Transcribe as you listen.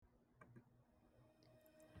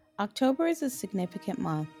October is a significant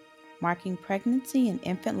month, marking Pregnancy and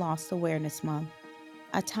Infant Loss Awareness Month,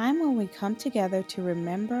 a time when we come together to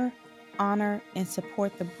remember, honor, and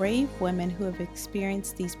support the brave women who have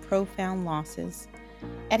experienced these profound losses.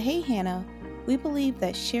 At Hey Hannah, we believe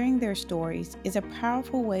that sharing their stories is a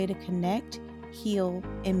powerful way to connect, heal,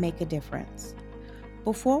 and make a difference.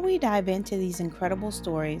 Before we dive into these incredible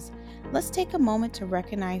stories, let's take a moment to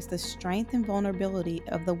recognize the strength and vulnerability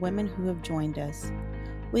of the women who have joined us.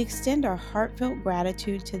 We extend our heartfelt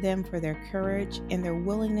gratitude to them for their courage and their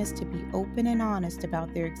willingness to be open and honest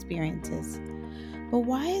about their experiences. But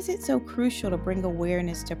why is it so crucial to bring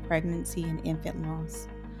awareness to pregnancy and infant loss?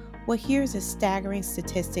 Well, here's a staggering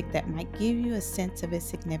statistic that might give you a sense of its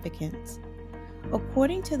significance.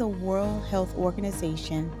 According to the World Health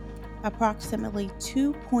Organization, approximately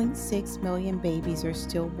 2.6 million babies are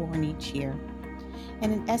stillborn each year,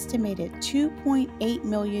 and an estimated 2.8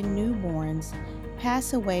 million newborns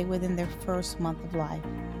pass away within their first month of life.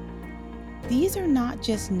 These are not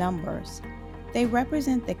just numbers, they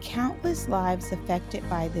represent the countless lives affected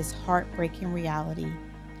by this heartbreaking reality.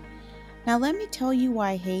 Now, let me tell you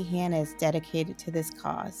why Hey Hannah is dedicated to this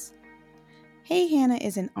cause. Hey Hannah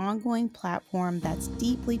is an ongoing platform that's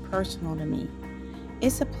deeply personal to me.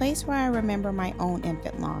 It's a place where I remember my own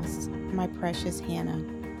infant loss, my precious Hannah.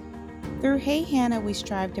 Through Hey Hannah, we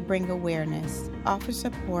strive to bring awareness, offer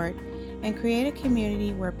support, and create a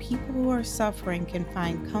community where people who are suffering can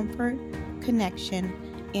find comfort, connection,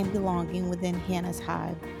 and belonging within Hannah's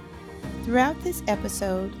hive. Throughout this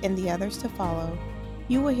episode and the others to follow,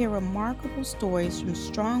 you will hear remarkable stories from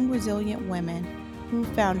strong, resilient women who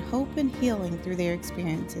found hope and healing through their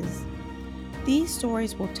experiences. These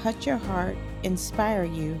stories will touch your heart, inspire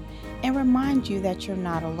you, and remind you that you're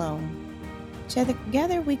not alone.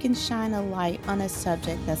 Together, we can shine a light on a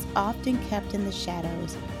subject that's often kept in the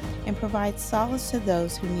shadows and provide solace to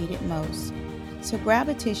those who need it most. So grab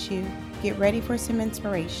a tissue, get ready for some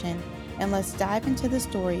inspiration, and let's dive into the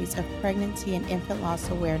stories of Pregnancy and Infant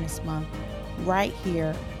Loss Awareness Month right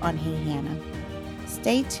here on Hey Hannah.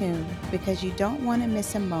 Stay tuned because you don't want to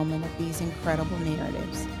miss a moment of these incredible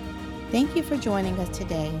narratives. Thank you for joining us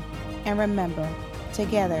today, and remember,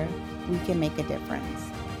 together we can make a difference.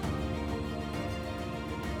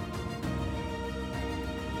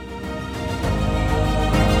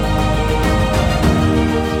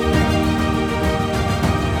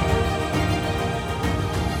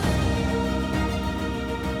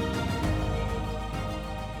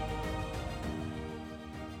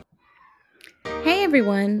 Hey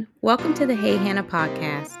everyone, welcome to the Hey Hannah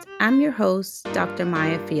podcast. I'm your host, Dr.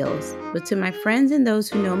 Maya Fields, but to my friends and those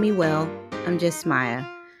who know me well, I'm just Maya.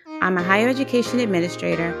 I'm a higher education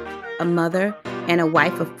administrator, a mother, and a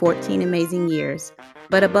wife of 14 amazing years.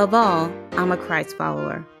 But above all, I'm a Christ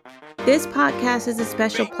follower. This podcast is a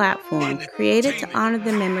special platform created to honor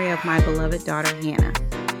the memory of my beloved daughter, Hannah.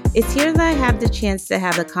 It's here that I have the chance to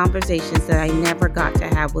have the conversations that I never got to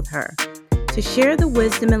have with her, to share the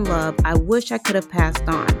wisdom and love I wish I could have passed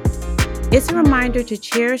on. It's a reminder to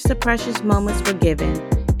cherish the precious moments we're given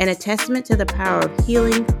and a testament to the power of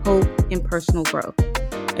healing, hope, and personal growth.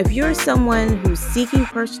 If you're someone who's seeking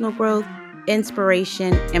personal growth,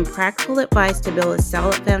 inspiration, and practical advice to build a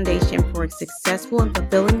solid foundation for a successful and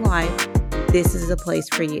fulfilling life, this is a place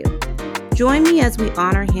for you. Join me as we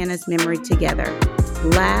honor Hannah's memory together.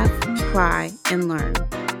 Laugh, cry, and learn.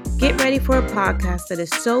 Get ready for a podcast that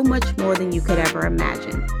is so much more than you could ever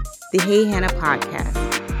imagine. The Hey Hannah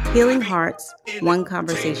podcast, healing hearts, one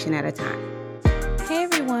conversation at a time. Hey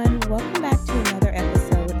everyone, welcome back to another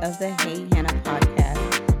episode of the Hey Hannah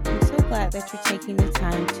podcast. I'm so glad that you're taking the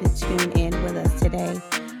time to tune in with us today.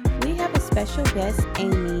 We have a special guest,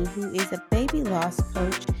 Amy, who is a baby loss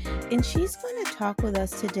coach, and she's going to talk with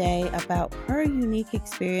us today about her unique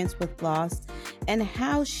experience with loss and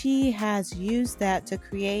how she has used that to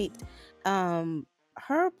create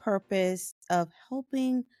her purpose of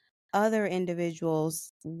helping other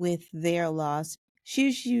individuals with their loss.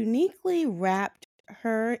 She's uniquely wrapped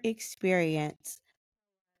her experience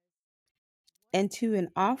into an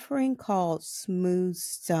offering called Smooth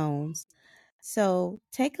Stones. So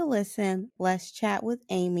take a listen, let's chat with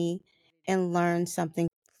Amy and learn something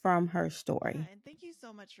from her story. And thank you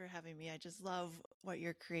so much for having me. I just love what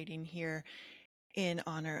you're creating here in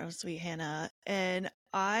honor of Sweet Hannah. And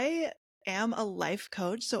I am a life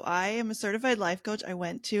coach. So I am a certified life coach. I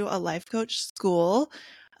went to a life coach school.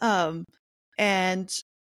 And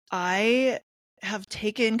I have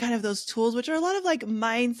taken kind of those tools, which are a lot of like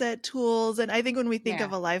mindset tools. And I think when we think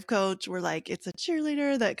of a life coach, we're like, it's a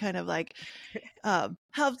cheerleader that kind of like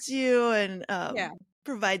helps you and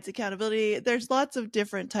provides accountability. There's lots of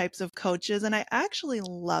different types of coaches, and I actually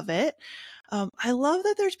love it. I love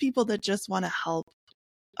that there's people that just want to help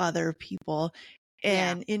other people,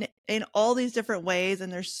 Yeah. and in all these different ways,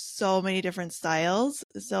 and there's so many different styles.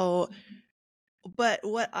 So, but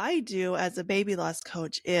what I do as a baby loss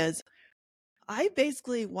coach is I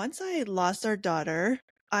basically, once I lost our daughter,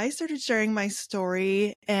 I started sharing my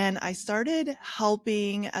story and I started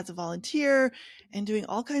helping as a volunteer and doing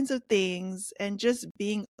all kinds of things and just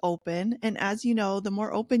being open. And as you know, the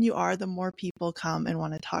more open you are, the more people come and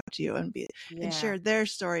want to talk to you and Yeah. share their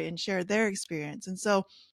story and share their experience. And so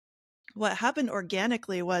what happened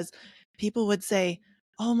organically was people would say,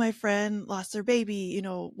 "Oh, my friend lost their baby,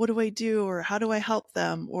 what do I do? Or how do I help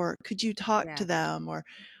them? Or could you talk to Yeah. them? Or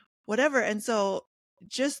whatever." And so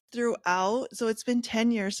just throughout, so it's been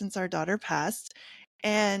 10 years since our daughter passed.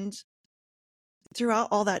 And throughout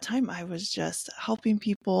all that time, I was just helping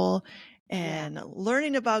people Yeah. and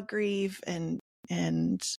learning about grief and,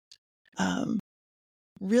 um,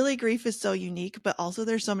 really grief is so unique, but also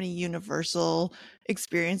there's so many universal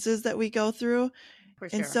experiences that we go through. For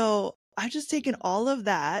And sure. so I've just taken all of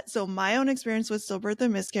that. So my own experience with stillbirth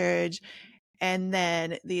and miscarriage, and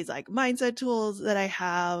then these like mindset tools that I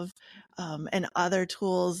have, and other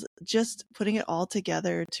tools, just putting it all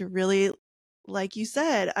together to really, like you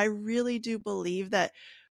said, I really do believe that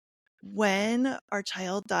when our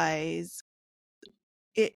child dies,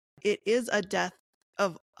 it it is a death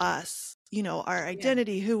of us, our Yeah.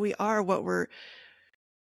 identity, who we are, what we're,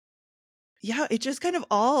 yeah, it just kind of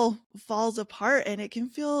all falls apart and it can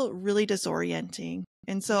feel really disorienting.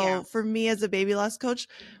 And Yeah. so for me as a baby loss coach,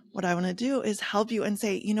 what I want to do is help you and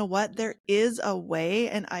say, you know what, there is a way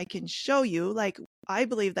and I can show you. Like, I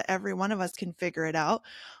believe that every one of us can figure it out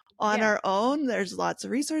on Yeah. our own. There's lots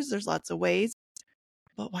of resources, there's lots of ways,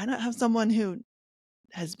 but why not have someone who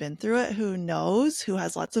has been through it, who knows, who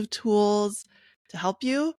has lots of tools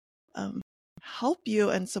to um, help you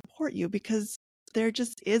and support you, because there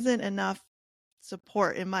just isn't enough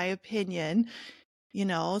support, in my opinion.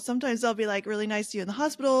 Sometimes they'll be like really nice to you in the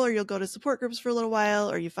hospital, or you'll go to support groups for a little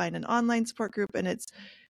while, or you find an online support group, and it's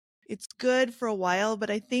good for a while. But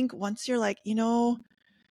I think once you're like,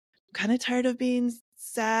 kind of tired of being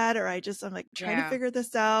sad, or I'm like trying to Yeah. figure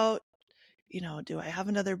this out, do I have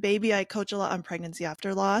another baby? I coach a lot on pregnancy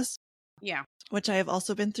after loss, Yeah. which I have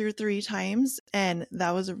also been through 3 times, and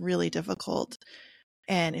that was really difficult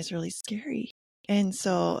and it's really scary. And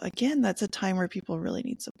so again, that's a time where people really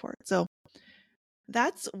need support. So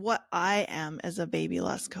that's what I am as a baby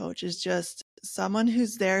loss coach, is just someone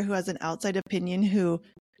who's there, who has an outside opinion, who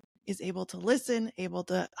is able to listen, able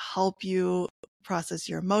to help you process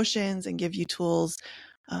your emotions and give you tools,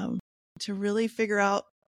 um, to really figure out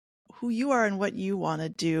who you are and what you want to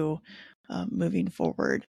do, moving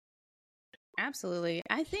forward. Absolutely.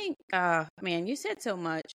 I think, man, you said so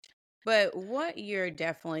much, but what you're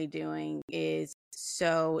definitely doing is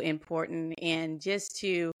so important. And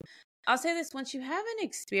I'll say this, once you have an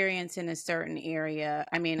experience in a certain area,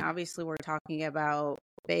 I mean, obviously we're talking about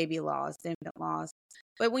baby loss, infant loss,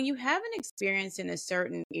 but when you have an experience in a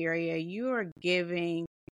certain area, you're given,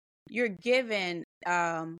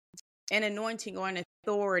 an anointing or an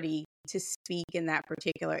authority to speak in that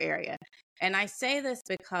particular area. And I say this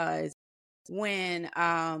because when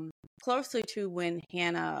closely to when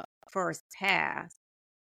Hannah first passed,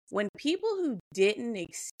 when people who didn't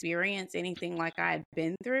experience anything like I had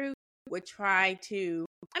been through would try to,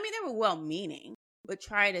 I mean, they were well meaning, would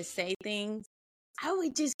try to say things, I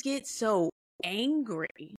would just get so angry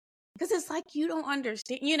because it's like you don't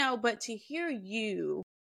understand, but to hear you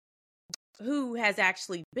who has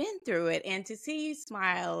actually been through it and to see you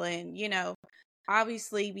smile and,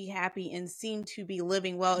 obviously be happy and seem to be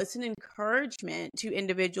living well, it's an encouragement to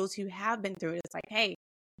individuals who have been through it. It's like, hey,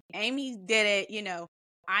 Amy did it,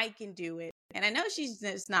 I can do it. And I know she's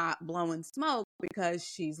just not blowing smoke because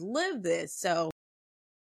she's lived this. So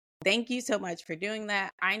thank you so much for doing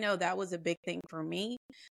that. I know that was a big thing for me.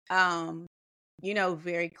 Um,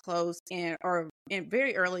 very close and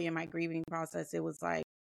very early in my grieving process, it was like,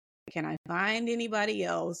 can I find anybody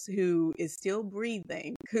else who is still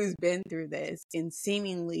breathing, who's been through this and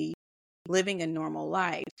seemingly living a normal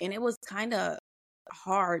life? And it was kind of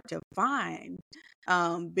hard to find,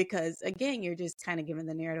 because again, you're just kind of given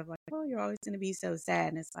the narrative like, oh, you're always going to be so sad.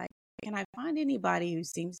 And it's like, can I find anybody who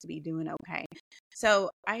seems to be doing okay? So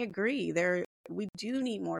I agree. We do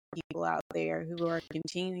need more people out there who are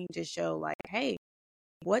continuing to show like, hey,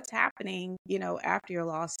 what's happening, after you're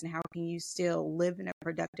lost and how can you still live in a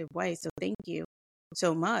productive way. So thank you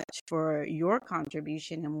so much for your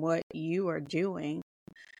contribution and what you are doing.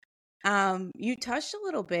 You touched a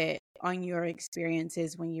little bit on your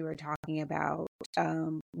experiences when you were talking about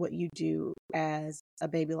what you do as a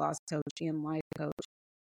baby loss coach and life coach.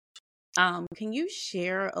 Can you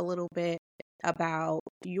share a little bit about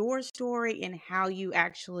your story and how you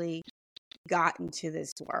actually got into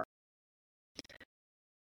this work?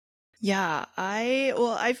 Yeah,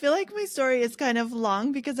 I feel like my story is kind of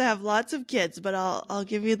long because I have lots of kids, but I'll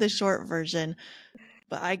give you the short version.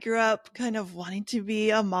 But I grew up kind of wanting to be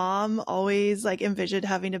a mom, always like envisioned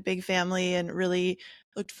having a big family and really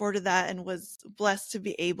looked forward to that and was blessed to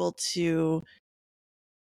be able to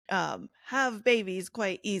have babies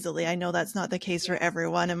quite easily. I know that's not the case for Yeah.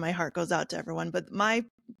 everyone, and my heart goes out to everyone. But my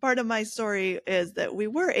part of my story is that we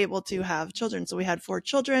were able to have children. So we had 4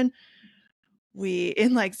 children. We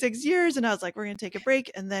in like 6 years, and I was like, we're going to take a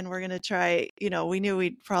break and then we're going to try, we knew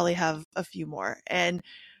we'd probably have a few more. And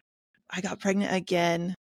I got pregnant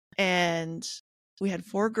again, and we had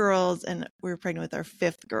 4 girls, and we were pregnant with our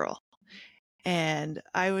 5th girl. And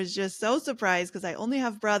I was just so surprised because I only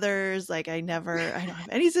have brothers. Like I don't have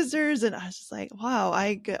any sisters. And I was just like, wow,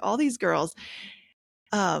 I get all these girls.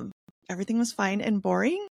 Um, Everything was fine and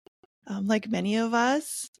boring. Like many of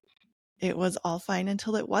us, it was all fine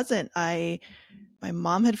until it wasn't. My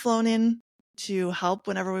mom had flown in to help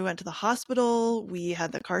whenever we went to the hospital. We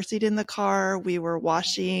had the car seat in the car. We were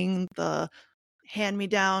washing the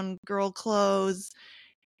hand-me-down girl clothes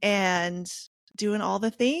and doing all the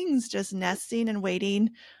things, just nesting and waiting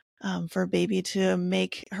for baby to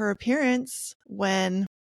make her appearance when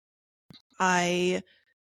I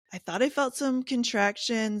I thought I felt some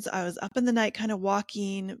contractions. I was up in the night kind of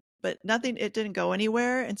walking, but nothing, it didn't go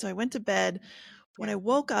anywhere. And so I went to bed. When Yeah. I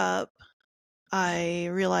woke up, I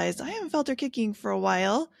realized I haven't felt her kicking for a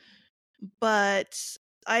while, but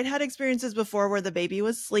I'd had experiences before where the baby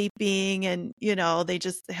was sleeping and, they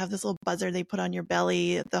have this little buzzer they put on your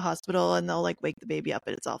belly at the hospital and they'll like wake the baby up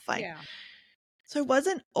and it's all fine. Yeah. So I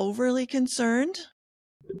wasn't overly concerned,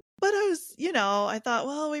 but I thought,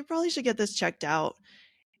 well, we probably should get this checked out.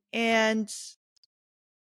 And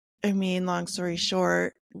I mean, long story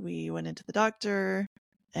short, we went into the doctor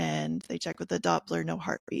and they checked with the Doppler, no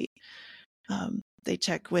heartbeat. They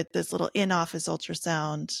check with this little in-office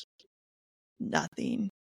ultrasound, nothing.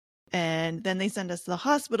 And then they send us to the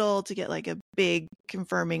hospital to get like a big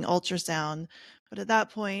confirming ultrasound. But at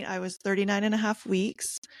that point, I was 39 and a half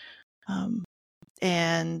weeks.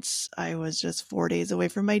 And I was just 4 days away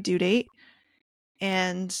from my due date.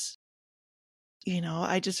 And,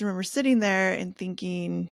 I just remember sitting there and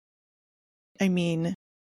thinking, I mean,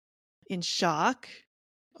 in shock.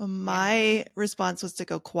 Yeah. My response was to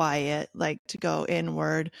go quiet, like to go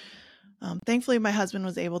inward. Thankfully, my husband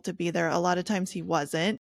was able to be there. A lot of times he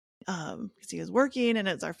wasn't because he was working and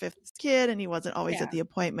it's our 5th kid and he wasn't always at Yeah. the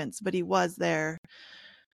appointments, but he was there.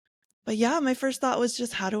 But yeah, my first thought was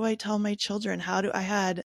just, how do I tell my children? I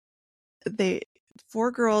had they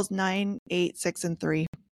 4 girls, 9, 8, 6, and 3.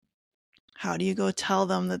 How do you go tell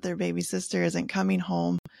them that their baby sister isn't coming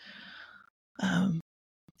home?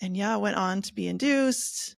 And yeah, I went on to be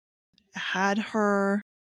induced, had her,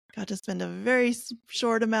 got to spend a very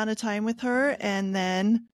short amount of time with her, and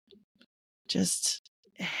then just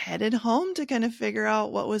headed home to kind of figure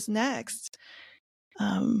out what was next.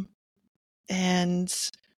 And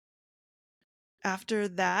after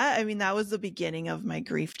that, I mean, that was the beginning of my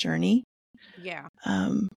grief journey. Yeah.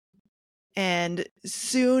 And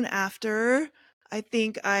soon after, I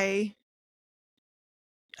think I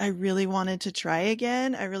really wanted to try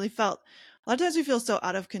again. I really felt a lot of times we feel so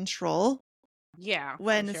out of control Yeah, for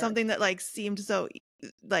when sure. something that like seemed so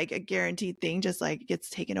like a guaranteed thing just like gets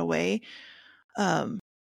taken away. Um,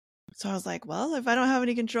 so I was like, well, if I don't have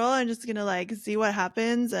any control, I'm just gonna like see what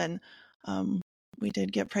happens. And um, we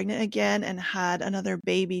did get pregnant again and had another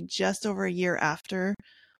baby just over a year after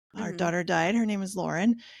our Hmm. daughter died. Her name is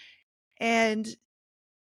Lauren. And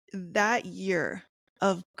that year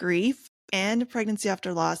of grief and pregnancy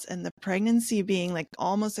after loss, and the pregnancy being like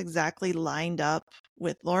almost exactly lined up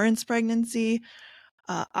with Lauren's pregnancy,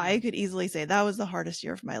 I could easily say that was the hardest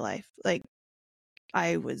year of my life. Like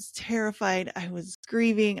I was terrified. I was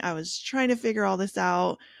grieving. I was trying to figure all this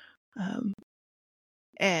out.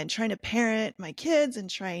 And trying to parent my kids and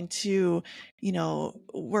trying to,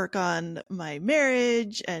 work on my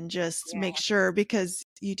marriage and just Yeah. make sure, because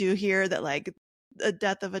you do hear that like the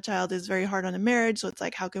death of a child is very hard on a marriage. So it's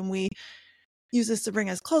like, how can we use this to bring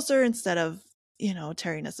us closer instead of,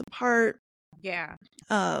 tearing us apart? Yeah.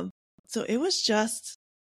 Um, so it was just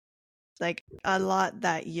like a lot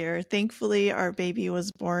that year. Thankfully, our baby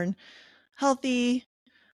was born healthy.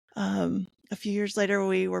 A few years later,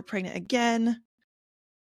 we were pregnant again.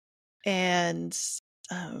 And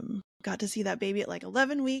got to see that baby at like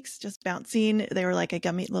 11 weeks, just bouncing. They were like a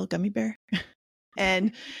little gummy bear.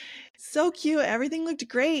 And so cute. Everything looked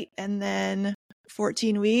great. And then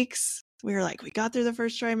 14 weeks, we were like, we got through the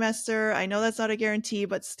first trimester. I know that's not a guarantee,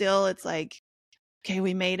 but still, it's like, okay,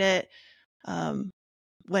 we made it.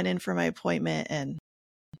 Went in for my appointment and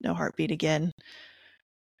no heartbeat again.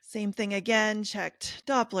 Same thing again, checked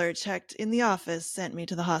Doppler, checked in the office, sent me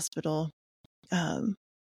to the hospital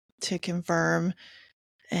to confirm,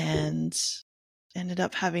 and ended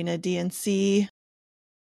up having a DNC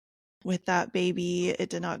with that baby. It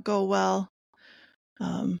did not go well.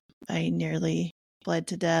 I nearly bled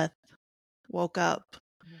to death, woke up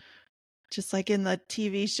just like in the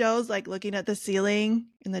TV shows, like looking at the ceiling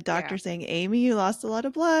and the doctor saying, Amy, you lost a lot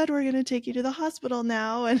of blood. We're going to take you to the hospital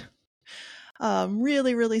now. And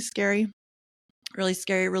really, really scary,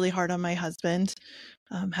 really hard on my husband,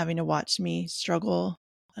 having to watch me struggle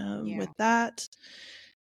with that.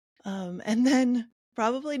 And then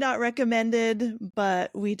probably not recommended,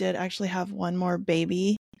 but we did actually have one more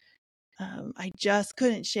baby. I just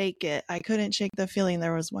couldn't shake it. I couldn't shake the feeling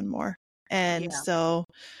there was one more. And so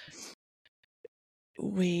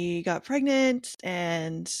we got pregnant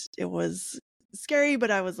and it was scary, but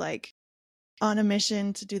I was like on a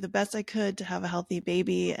mission to do the best I could to have a healthy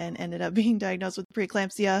baby, and ended up being diagnosed with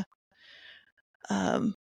preeclampsia.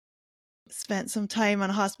 Spent some time on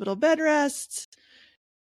hospital bed rest,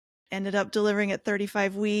 ended up delivering at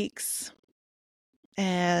 35 weeks.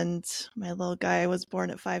 And my little guy was born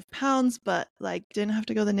at 5 pounds, but like didn't have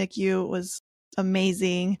to go to the NICU. It was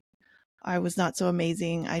amazing. I was not so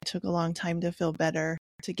amazing. I took a long time to feel better,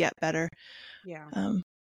 to get better.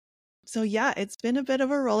 So yeah, it's been a bit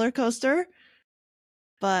of a roller coaster,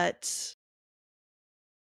 but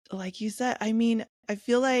like you said, I mean, I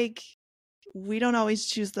feel like we don't always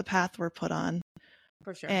choose the path we're put on.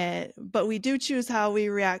 For sure. But we do choose how we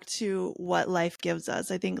react to what life gives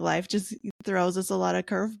us. I think life just throws us a lot of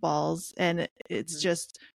curveballs, and it's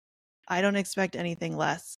just, I don't expect anything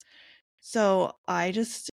less. So I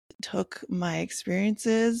just took my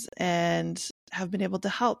experiences and have been able to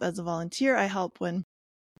help as a volunteer. I help when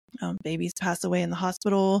babies pass away in the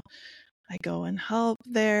hospital. I go and help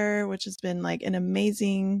there, which has been like an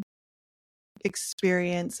amazing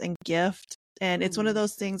experience and gift. And it's one of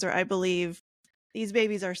those things where I believe these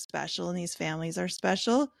babies are special and these families are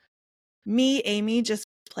special. Me, Amy, just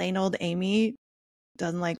plain old Amy,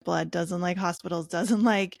 doesn't like blood, doesn't like hospitals, doesn't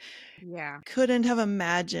like, couldn't have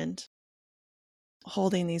imagined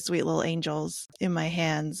holding these sweet little angels in my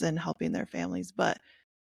hands and helping their families. But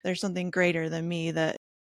there's something greater than me that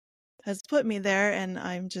has put me there, and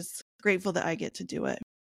I'm just grateful that I get to do it.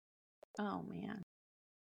 Oh, man.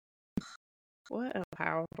 What a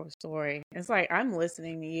powerful story. It's like I'm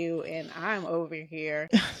listening to you and I'm over here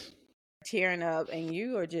tearing up, and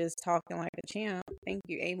you are just talking like a champ. Thank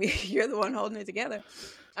you, Amy. You're the one holding it together.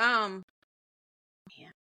 Man,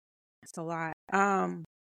 it's a lot.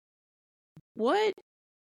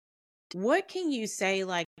 What can you say,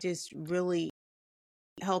 like, just really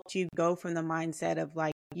helped you go from the mindset of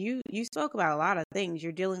like you spoke about a lot of things.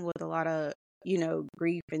 You're dealing with a lot of,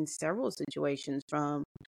 grief in several situations, from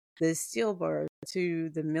the stillbirth to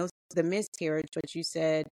the miscarriage, but you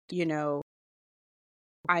said,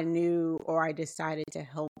 I knew, or I decided to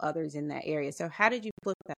help others in that area. So how did you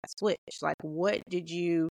flip that switch? Like, what did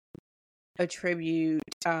you attribute,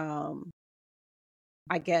 I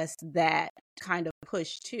guess, that kind of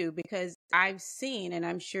push to? Because I've seen, and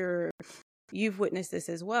I'm sure you've witnessed this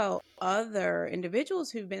as well, other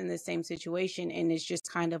individuals who've been in the same situation, and it's just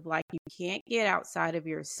kind of like you can't get outside of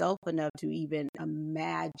yourself enough to even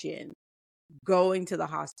imagine going to the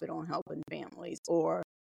hospital and helping families, or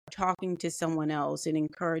talking to someone else and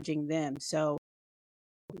encouraging them. So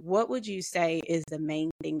what would you say is the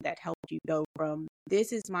main thing that helped you go from,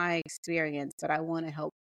 this is my experience, but I want to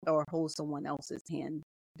help or hold someone else's hand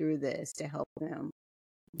through this to help them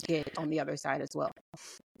get on the other side as well?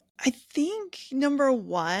 I think number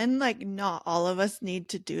one, like not all of us need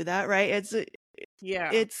to do that, right?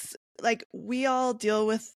 It's like we all deal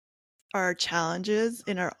with our challenges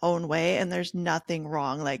in our own way, and there's nothing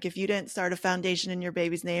wrong. Like if you didn't start a foundation in your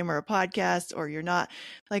baby's name or a podcast, or you're not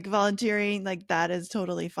like volunteering, like that is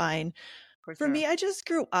totally fine. For me, I just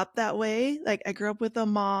grew up that way. Like I grew up with a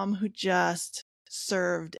mom who just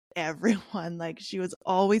served everyone. Like she was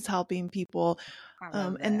always helping people.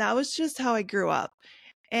 And that was just how I grew up.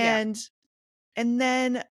 And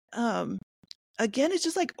then again, it's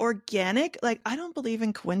just like organic. Like I don't believe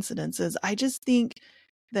in coincidences. I just think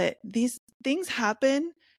that these things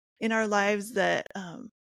happen in our lives that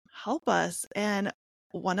help us. And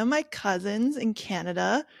one of my cousins in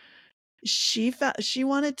Canada she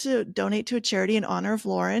wanted to donate to a charity in honor of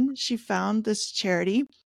Lauren. She found this charity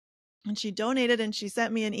and she donated, and she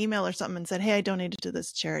sent me an email or something and said, "Hey, I donated to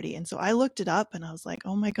this charity." And so I looked it up and I was like,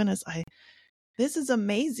 "Oh my goodness, this is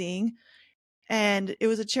amazing." And it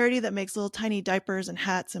was a charity that makes little tiny diapers and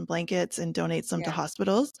hats and blankets and donates them to Yeah.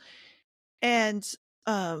 hospitals. And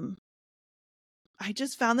I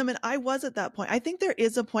just found them, and I was at that point. I think there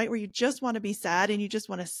is a point where you just want to be sad and you just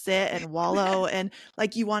want to sit and wallow and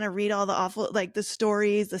like you want to read all the awful, like the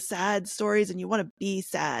stories, the sad stories, and you want to be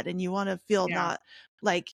sad and you want to feel Yeah. not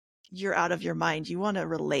like you're out of your mind. You want to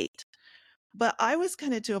relate. But I was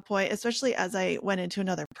kind of to a point, especially as I went into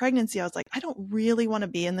another pregnancy, I was like, I don't really want to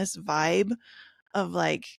be in this vibe of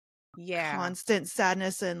like Yeah. constant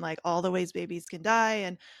sadness and like all the ways babies can die.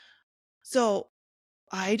 And so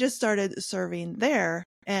I just started serving there,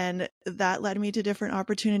 and that led me to different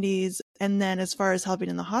opportunities. And then as far as helping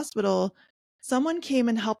in the hospital, someone came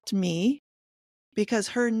and helped me because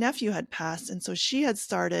her nephew had passed. And so she had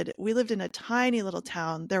started, we lived in a tiny little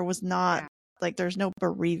town. There was not Yeah. like, there's no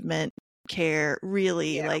bereavement care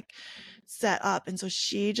really Yeah. like set up. And so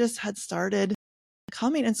she just had started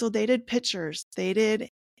coming. And so they did pictures, they did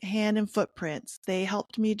hand and footprints. They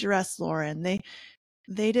helped me dress Lauren. They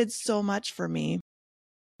did so much for me.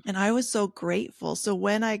 And I was so grateful. So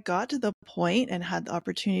when I got to the point and had the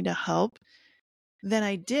opportunity to help, then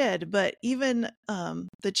I did. But even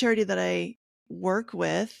the charity that I work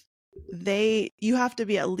with, you have to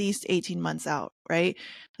be at least 18 months out, right?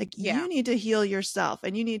 Like Yeah. you need to heal yourself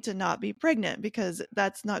and you need to not be pregnant because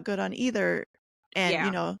that's not good on either. And,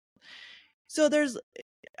 Yeah. So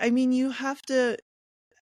you have to,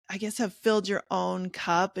 I guess, have filled your own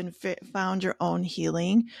cup and found your own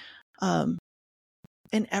healing.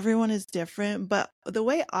 And everyone is different. But the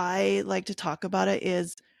way I like to talk about it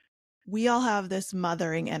is we all have this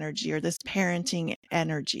mothering energy or this parenting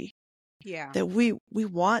energy Yeah. that we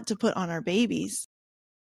want to put on our babies,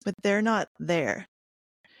 but they're not there.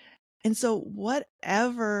 And so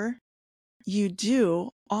whatever you do,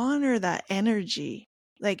 honor that energy.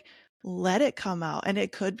 Like let it come out. And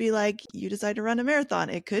it could be like you decide to run a marathon.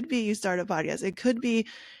 It could be you start a podcast. It could be,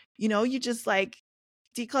 you just like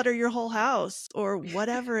declutter your whole house or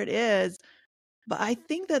whatever it is. But I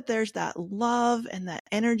think that there's that love and that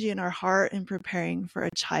energy in our heart in preparing for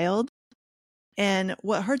a child. And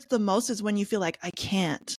what hurts the most is when you feel like I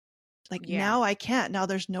can't. Like Yeah. now I can't. Now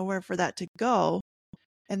there's nowhere for that to go.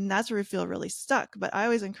 And that's where we feel really stuck. But I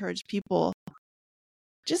always encourage people,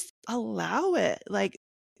 just allow it. Like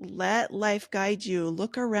let life guide you.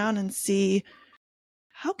 Look around and see,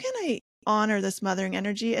 how can I honor this mothering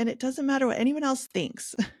energy? And it doesn't matter what anyone else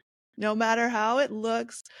thinks. No matter how it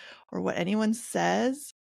looks or what anyone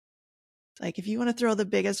says. Like if you want to throw the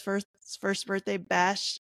biggest first birthday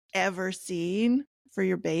bash ever seen for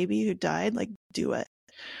your baby who died, like do it.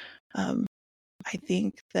 I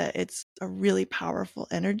think that it's a really powerful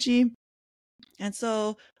energy. And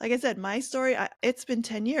so, like I said, my story, it's been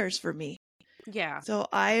 10 years for me. Yeah. So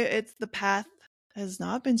it's the path has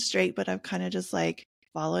not been straight, but I've kind of just like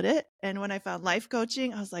followed it. And when I found life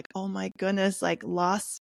coaching, I was like, oh my goodness, like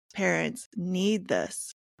lost parents need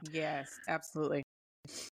this. Yes, absolutely.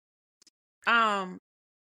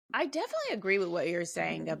 I definitely agree with what you're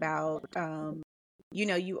saying about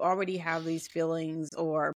you already have these feelings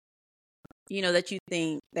or that you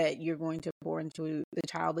think that you're going to pour into the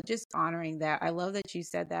child, but just honoring that. I love that you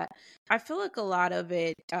said that. I feel like a lot of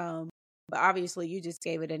it but obviously you just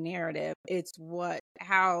gave it a narrative. It's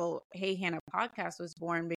how Hey Hannah podcast was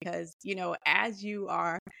born because as you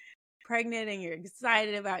are pregnant and you're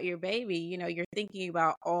excited about your baby, you're thinking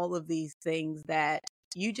about all of these things that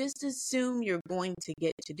you just assume you're going to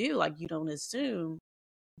get to do. Like you don't assume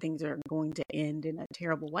things are going to end in a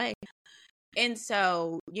terrible way. And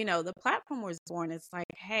so, the platform was born. It's like,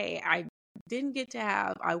 hey, I won't get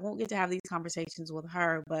to have these conversations with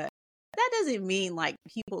her, but that doesn't mean like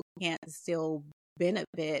people can't still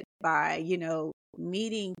benefit by,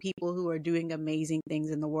 meeting people who are doing amazing things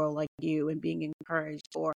in the world like you and being encouraged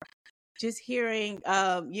or just hearing,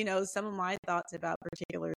 some of my thoughts about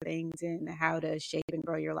particular things and how to shape and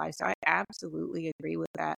grow your life. So I absolutely agree with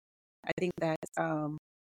that. I think that's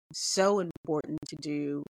so important to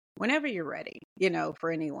do whenever you're ready,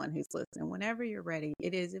 for anyone who's listening, whenever you're ready,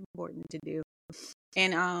 it is important to do.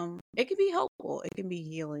 And it can be helpful. It can be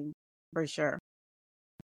healing for sure.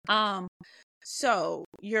 So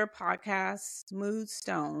your podcast, Smooth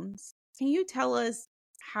Stones, can you tell us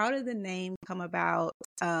how did the name come about?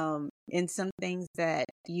 And some things that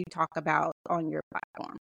you talk about on your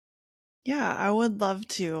platform. Yeah, I would love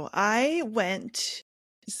to. I went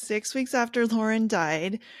 6 weeks after Lauren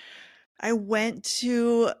died. I went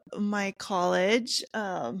to my college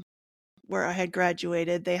where I had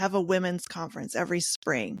graduated. They have a women's conference every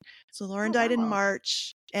spring. So Lauren Oh, died in wow.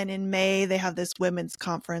 March, and in May they have this women's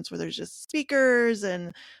conference where there's just speakers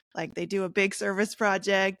and like they do a big service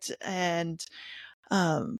project. And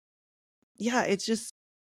yeah, it's just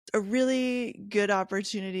a really good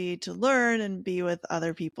opportunity to learn and be with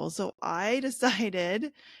other people. So I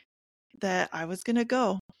decided that I was going to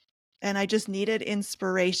go, and I just needed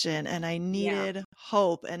inspiration and I Yeah. needed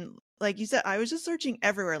hope. And like you said, I was just searching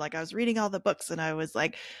everywhere. Like I was reading all the books and I was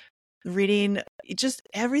like reading just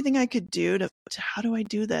everything I could do to how do I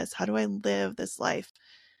do this? How do I live this life?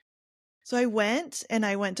 So I went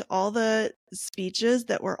to all the speeches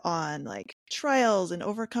that were on like trials and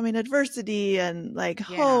overcoming adversity and like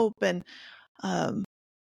Yeah. hope. And um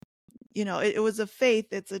it was a faith,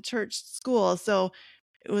 it's a church school, so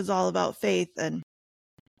it was all about faith. And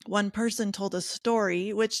one person told a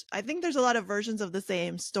story, which I think there's a lot of versions of the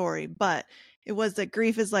same story, but it was that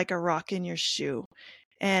grief is like a rock in your shoe.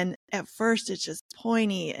 And at first it's just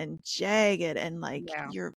pointy and jagged and like Yeah.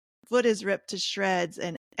 your foot is ripped to shreds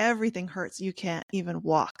and everything hurts. You can't even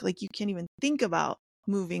walk. Like you can't even think about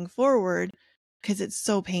moving forward because it's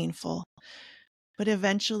so painful. But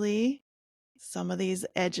eventually some of these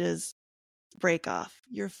edges break off.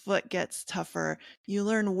 Your foot gets tougher. You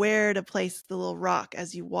learn where to place the little rock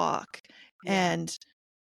as you walk. Yeah. And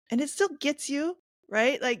it still gets you,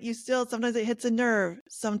 right? Like you still sometimes it hits a nerve.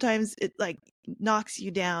 Sometimes it like knocks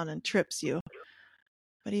you down and trips you.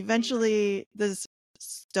 But eventually this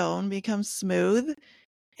stone becomes smooth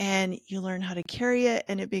and you learn how to carry it,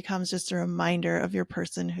 and it becomes just a reminder of your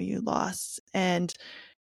person who you lost. And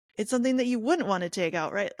it's something that you wouldn't want to take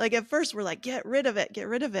out, right? Like at first we're like, get rid of it,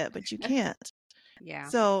 but you can't. Yeah.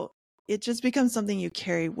 So it just becomes something you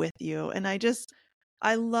carry with you. And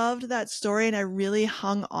I loved that story and I really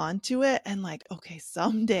hung on to it and like, okay,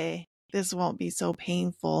 someday this won't be so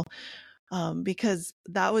painful. Because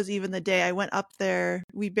that was even the day I went up there.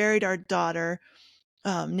 We buried our daughter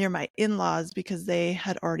near my in-laws because they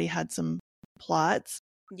had already had some plots.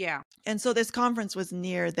 Yeah. And so this conference was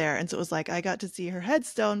near there. And so it was like, I got to see her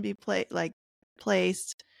headstone be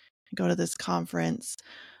placed, go to this conference.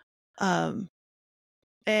 Um,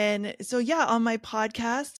 And so, yeah, on my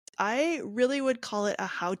podcast, I really would call it a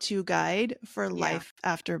how-to guide for Yeah. life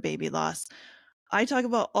after baby loss. I talk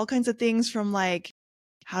about all kinds of things from like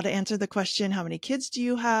how to answer the question, how many kids do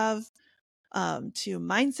you have, to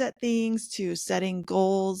mindset things, to setting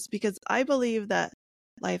goals, because I believe that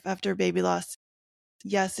life after baby loss,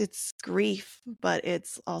 yes, it's grief, but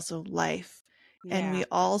it's also life. And Yeah. we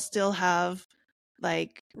all still have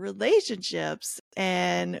like relationships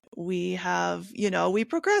and we have, we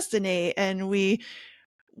procrastinate and we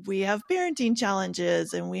have parenting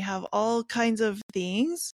challenges and we have all kinds of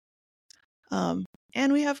things. Um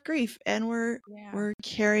and we have grief and Yeah. we're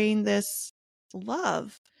carrying this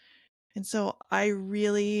love. And so I've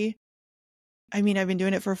been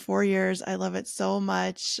doing it for 4 years. I love it so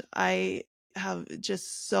much. I have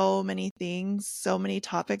just so many things, so many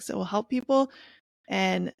topics that will help people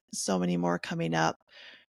and so many more coming up.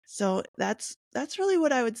 So that's really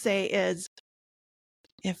what I would say is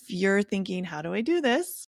if you're thinking, how do I do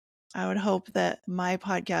this? I would hope that my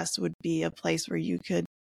podcast would be a place where you could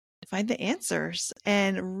find the answers.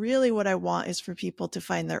 And really what I want is for people to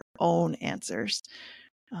find their own answers.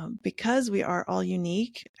 Because we are all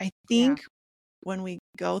unique. I Yeah. think when we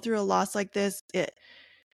go through a loss like this,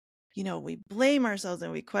 we blame ourselves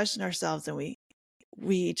and we question ourselves and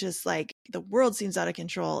we just like the world seems out of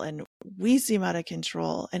control and we seem out of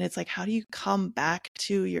control. And it's like, how do you come back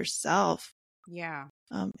to yourself, Yeah.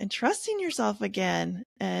 and trusting yourself again?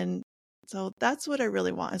 And so that's what I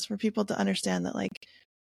really want is for people to understand that like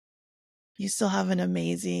you still have an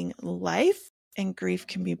amazing life and grief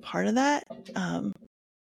can be part of that.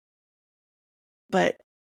 But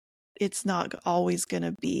it's not always going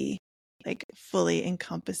to be like fully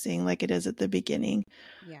encompassing like it is at the beginning.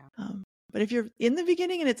 Yeah. Um, but if you're in the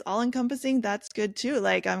beginning and it's all encompassing, that's good too.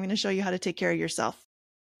 Like I'm going to show you how to take care of yourself.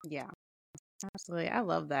 Yeah. Absolutely. I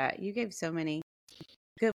love that. You gave so many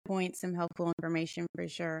good points, some helpful information for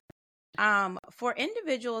sure. For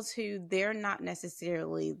individuals who they're not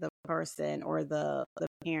necessarily the person or the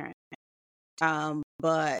parent,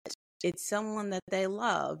 but it's someone that they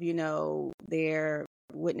love, they're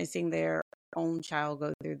witnessing their own child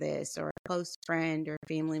go through this, or a close friend or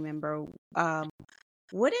family member.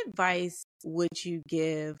 What advice would you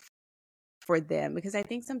give for them? Because I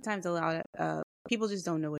think sometimes a lot of people just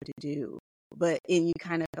don't know what to do. And you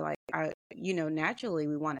kind of feel like, naturally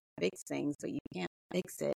we want to fix things, but you can't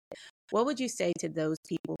fix it. What would you say to those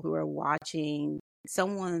people who are watching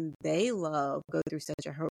someone they love go through such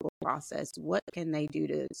a hurtful process, what can they do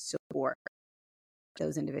to support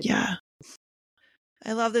those individuals? Yeah.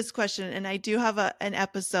 I love this question. And I do have an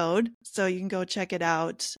episode, so you can go check it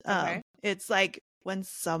out. Okay. It's like when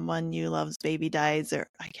someone you love's baby dies, or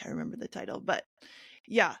I can't remember the title, but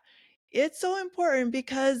yeah, it's so important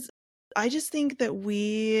because I just think that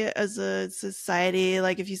we as a society,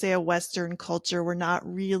 like if you say a Western culture, we're not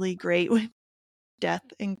really great with death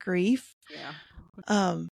and grief. Yeah.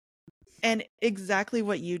 And exactly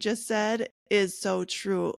what you just said is so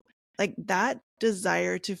true. Like that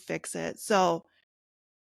desire to fix it. So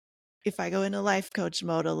if I go into life coach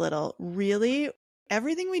mode a little, really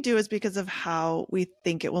everything we do is because of how we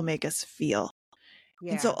think it will make us feel.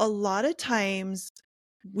 And Yeah. so a lot of times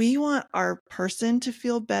we want our person to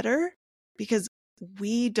feel better because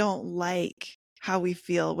we don't like how we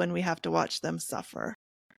feel when we have to watch them suffer.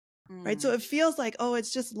 Right. So it feels like, oh,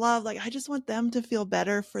 it's just love. Like, I just want them to feel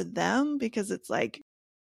better for them because it's like,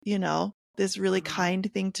 this really kind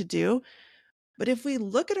thing to do. But if we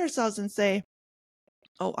look at ourselves and say,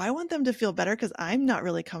 oh, I want them to feel better because I'm not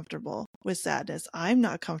really comfortable with sadness. I'm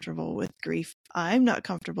not comfortable with grief. I'm not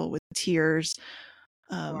comfortable with tears.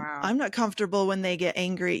 Wow. I'm not comfortable when they get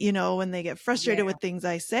angry, when they get frustrated Yeah. with things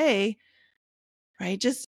I say, right?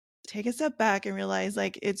 Just take a step back and realize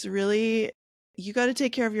like it's really, you got to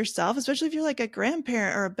take care of yourself, especially if you're like a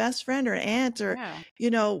grandparent or a best friend or an aunt or,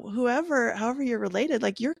 Yeah. whoever, however you're related,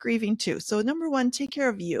 like you're grieving too. So number one, take care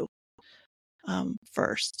of you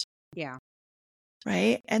first, Yeah.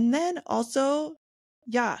 right? And then also,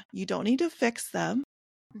 yeah, you don't need to fix them.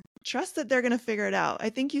 Trust that they're going to figure it out. I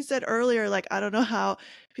think you said earlier, like, I don't know how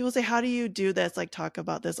people say, how do you do this? Like, talk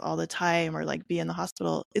about this all the time or like be in the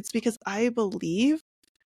hospital. It's because I believe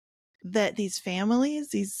that these families,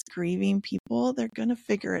 these grieving people, they're going to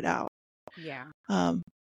figure it out. Yeah.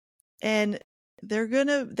 And they're going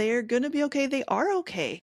to be okay. They are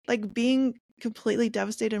okay. Like being completely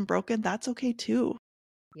devastated and broken, that's okay too.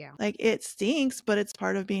 Yeah. Like it stinks, but it's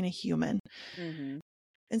part of being a human. Mm-hmm.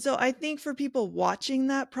 And so I think for people watching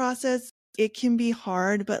that process, it can be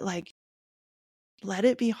hard, but like, let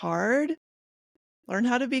it be hard. Learn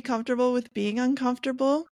how to be comfortable with being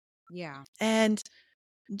uncomfortable Yeah. and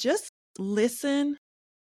just listen,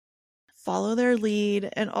 follow their lead,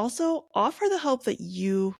 and also offer the help that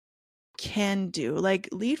you can do. Like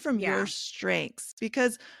lead from your Yeah. strengths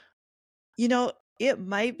because, it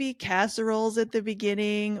might be casseroles at the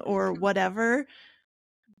beginning or whatever,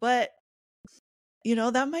 but,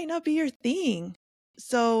 that might not be your thing.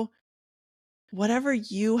 So whatever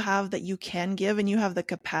you have that you can give and you have the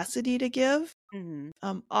capacity to give,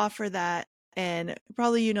 Mm-hmm. offer that. And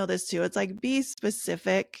probably this too. It's like be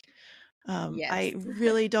specific. Yes. I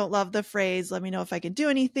really don't love the phrase, let me know if I can do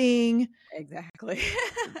anything. Exactly.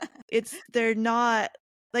 They're not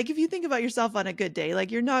like if you think about yourself on a good day, like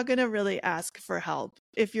you're not going to really ask for help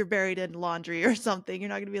if you're buried in laundry or something. You're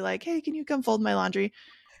not going to be like, hey, can you come fold my laundry?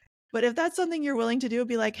 But if that's something you're willing to do,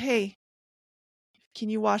 be like, hey, can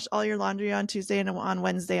you wash all your laundry on Tuesday and on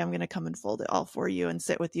Wednesday I'm going to come and fold it all for you and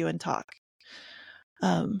sit with you and talk.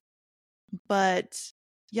 But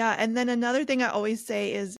yeah, and then another thing I always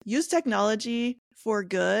say is use technology for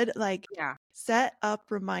good. Like Yeah. set up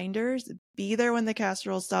reminders, be there when the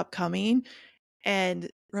casseroles stop coming, and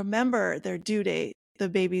remember their due date, the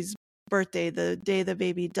baby's birthday, the day the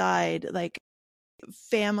baby died, like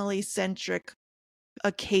family centric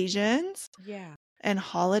occasions Yeah. and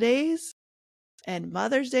holidays and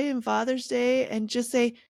Mother's Day and Father's Day, and just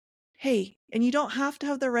say, hey, and you don't have to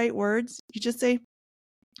have the right words. You just say,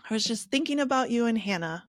 I was just thinking about you and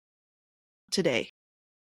Hannah today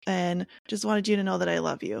and just wanted you to know that I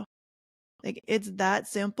love you. Like it's that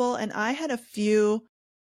simple. And I had a few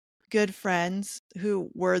good friends who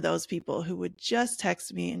were those people who would just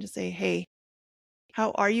text me and just say, hey,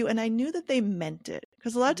 how are you? And I knew that they meant it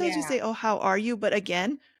because a lot of times we Yeah. say, oh, how are you? But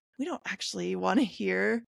again, we don't actually want to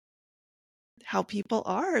hear how people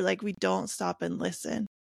are. Like we don't stop and listen.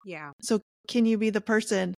 Yeah. So can you be the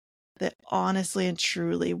person that honestly and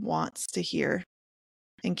truly wants to hear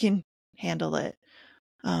and can handle it?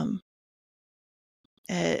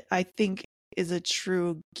 I think is a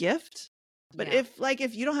true gift. But Yeah.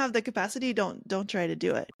 if you don't have the capacity, don't try to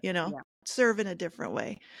do it, Yeah. serve in a different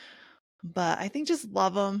way. But I think just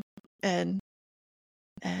love them and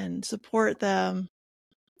support them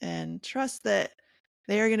and trust that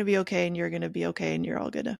they are going to be okay and you're going to be okay and you're all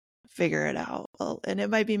going to figure it out. Well, and it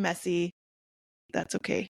might be messy. That's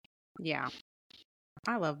okay. Yeah.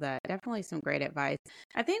 I love that. Definitely some great advice.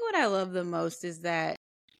 I think what I love the most is that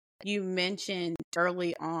you mentioned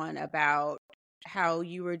early on about how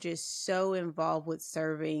you were just so involved with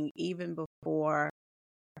serving even before,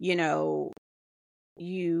 you know,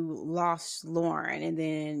 you lost Lauren and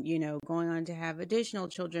then, going on to have additional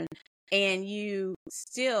children. And you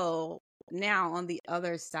still, now on the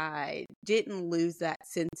other side, didn't lose that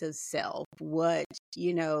sense of self, what,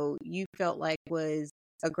 you felt like was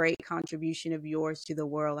a great contribution of yours to the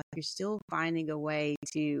world. Like you're still finding a way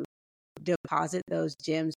to deposit those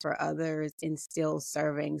gems for others and still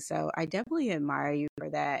serving. So I definitely admire you for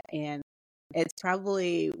that. And it's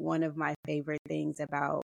probably one of my favorite things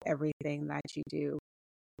about everything that you do.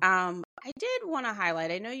 I did want to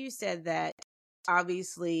highlight, I know you said that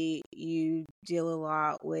obviously you deal a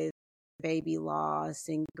lot with baby loss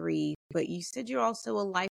and grief, but you said you're also a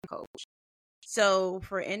life coach. So,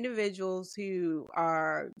 for individuals who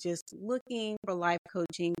are just looking for life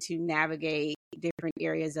coaching to navigate different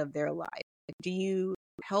areas of their life, do you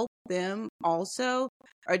help them also,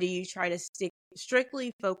 or do you try to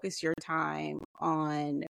strictly focus your time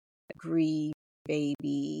on grief,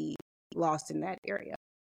 baby, lost in that area?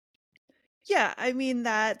 Yeah, I mean,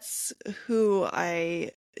 that's who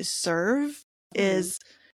I serve, Hmm. is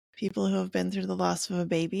people who have been through the loss of a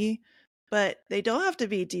baby, but they don't have to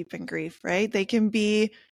be deep in grief, right? They can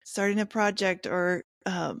be starting a project or,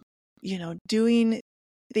 doing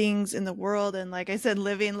things in the world. And like I said,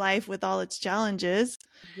 living life with all its challenges,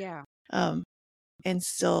 Yeah. um, and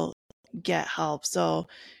still get help. So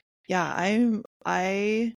yeah,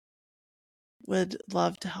 I would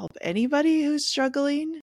love to help anybody who's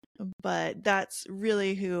struggling, but that's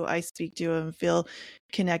really who I speak to and feel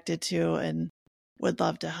connected to and would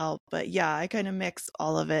love to help. But yeah, I kind of mix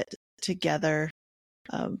all of it together.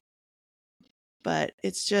 Um, but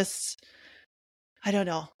it's just, I don't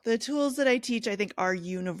know. The tools that I teach, I think, are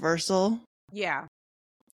universal, Yeah,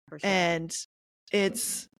 for sure. and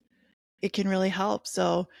it can really help.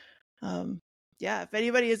 So, um, yeah, if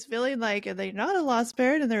anybody is feeling like they're not a lost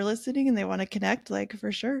parent and they're listening and they want to connect, like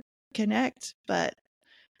for sure, connect. But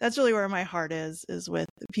that's really where my heart is with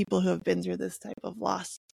the people who have been through this type of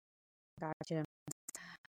loss. Gotcha.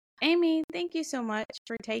 Amy, thank you so much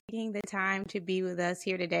for taking the time to be with us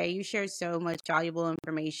here today. You shared so much valuable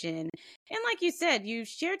information. And like you said, you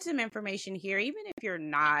shared some information here, even if you're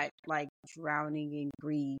not like drowning in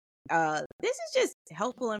grief. This is just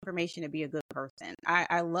helpful information to be a good person.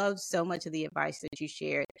 I love so much of the advice that you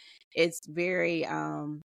shared. It's very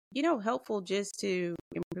helpful just to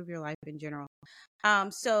improve your life in general.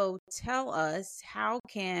 So tell us, how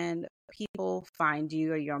can people find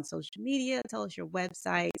you? Are you on social media? Tell us your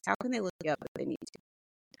websites. How can they look you up if they need to?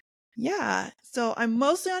 Yeah. So I'm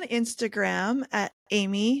mostly on Instagram at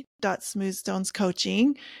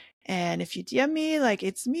amy.smoothstonescoaching. And if you DM me, like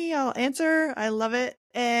it's me, I'll answer. I love it.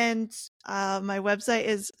 And my website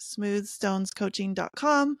is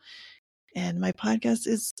smoothstonescoaching.com. And my podcast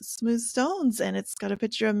is Smooth Stones. And it's got a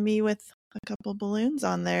picture of me with a couple balloons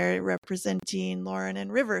on there representing Lauren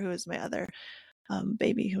and River, who is my other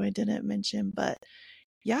baby who I didn't mention. But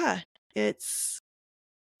yeah,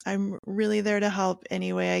 I'm really there to help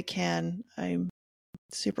any way I can. I'm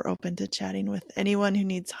super open to chatting with anyone who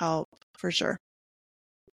needs help, for sure.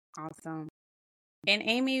 Awesome. And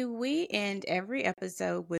Amy, we end every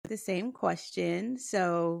episode with the same question.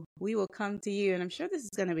 So we will come to you, and I'm sure this is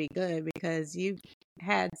going to be good because you've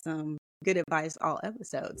had some good advice all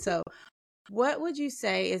episode. So, what would you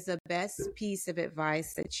say is the best piece of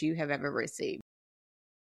advice that you have ever received?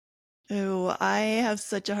 Oh, I have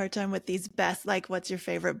such a hard time with these best, like, what's your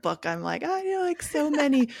favorite book? I'm like, I know like so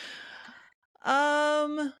many.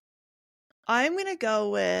 I'm gonna go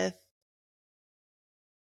with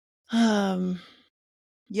um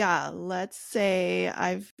yeah, let's say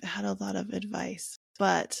I've had a lot of advice,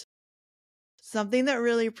 but something that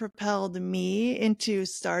really propelled me into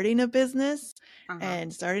starting a business Uh-huh.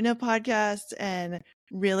 and starting a podcast and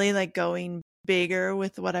really like going bigger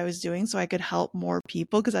with what I was doing so I could help more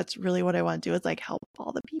people, because that's really what I want to do, is like help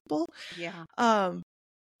all the people. Yeah. Um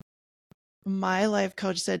my life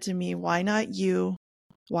coach said to me, "Why not you?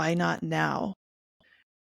 Why not now?"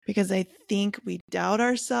 Because I think we doubt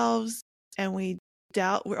ourselves, and we're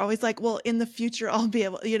always like, well, in the future I'll be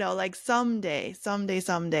able, like someday,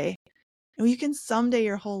 someday. And you can someday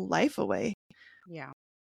your whole life away. Yeah.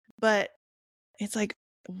 But it's like,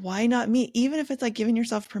 why not me? Even if it's like giving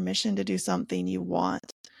yourself permission to do something you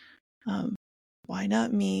want. Um, why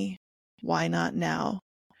not me? Why not now?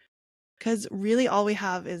 Because really all we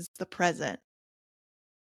have is the present.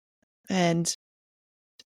 And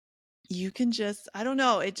you can just, I don't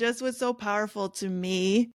know, it just was so powerful to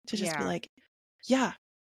me to just be Yeah. like, yeah,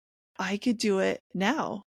 I could do it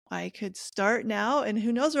now. I could start now, and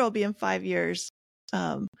who knows where I'll be in 5 years.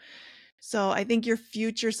 Um, So I think your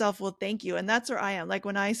future self will thank you. And that's where I am. Like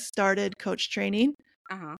when I started coach training,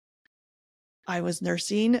 I was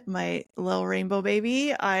nursing my little rainbow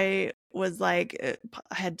baby. I was like,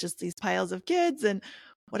 I had just these piles of kids and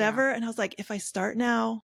whatever. Yeah. And I was like, if I start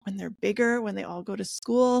now, when they're bigger, when they all go to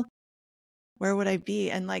school, where would I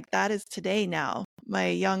be? And like, that is today now. My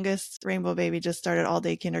youngest rainbow baby just started all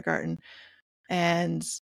day kindergarten. And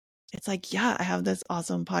it's like, yeah, I have this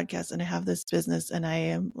awesome podcast and I have this business and I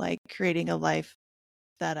am like creating a life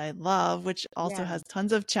that I love, which also has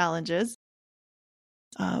tons of challenges.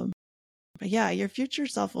 But yeah, your future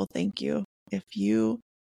self will thank you if you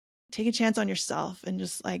take a chance on yourself and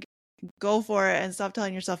just like go for it and stop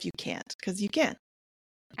telling yourself you can't, because you can.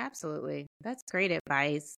 Absolutely. That's great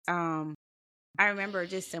advice. I remember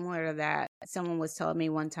just similar to that, someone was telling me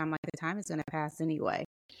one time, like, the time is going to pass anyway.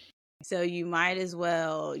 So you might as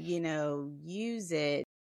well, use it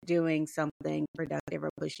doing something productive or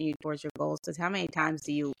pushing you towards your goals. Because how many times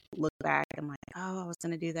do you look back and like, oh, I was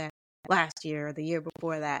going to do that last year or the year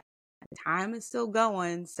before that? The time is still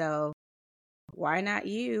going. So why not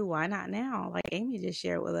you? Why not now? Like Amy just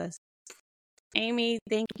shared with us. Amy,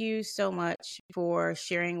 thank you so much for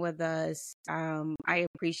sharing with us. I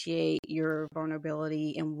appreciate your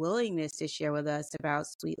vulnerability and willingness to share with us about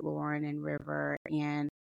Sweet Lauren and River and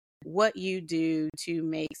what you do to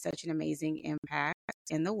make such an amazing impact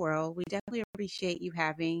in the world. We definitely appreciate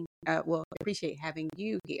appreciate having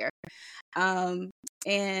you here.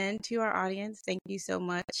 And to our audience, thank you so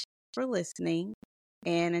much for listening.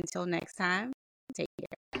 And until next time, take care.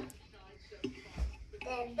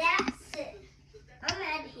 Then that's it. I'm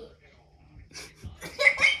out of here.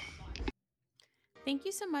 Thank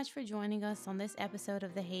you so much for joining us on this episode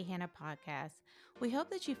of the Hey Hannah podcast. We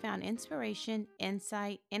hope that you found inspiration,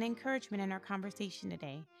 insight, and encouragement in our conversation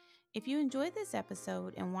today. If you enjoyed this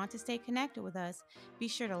episode and want to stay connected with us, be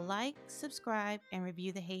sure to like, subscribe, and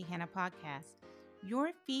review the Hey Hannah podcast.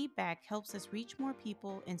 Your feedback helps us reach more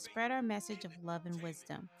people and spread our message of love and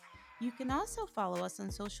wisdom. You can also follow us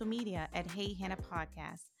on social media at Hey Hannah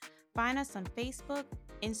Podcast. Find us on Facebook,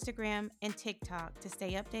 Instagram, and TikTok to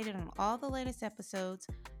stay updated on all the latest episodes,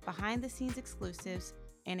 behind-the-scenes exclusives,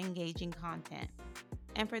 and engaging content.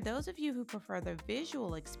 And for those of you who prefer the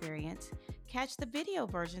visual experience, catch the video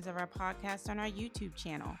versions of our podcast on our YouTube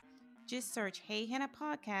channel. Just search Hey Hannah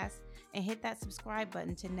Podcast and hit that subscribe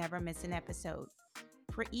button to never miss an episode.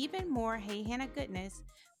 For even more Hey Hannah goodness,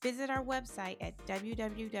 visit our website at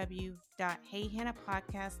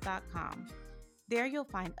www.heyhannahpodcast.com. There you'll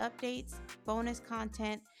find updates, bonus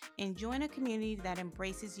content, and join a community that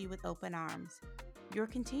embraces you with open arms. Your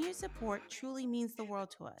continued support truly means the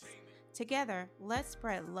world to us. Together, let's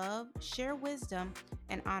spread love, share wisdom,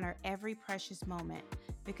 and honor every precious moment.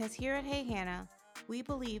 Because here at Hey Hannah, we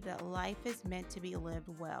believe that life is meant to be lived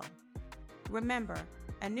well. Remember,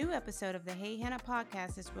 a new episode of the Hey Hannah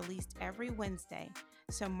podcast is released every Wednesday,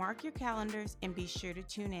 so mark your calendars and be sure to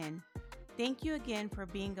tune in. Thank you again for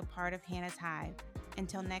being a part of Hannah's Hive.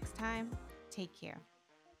 Until next time, take care.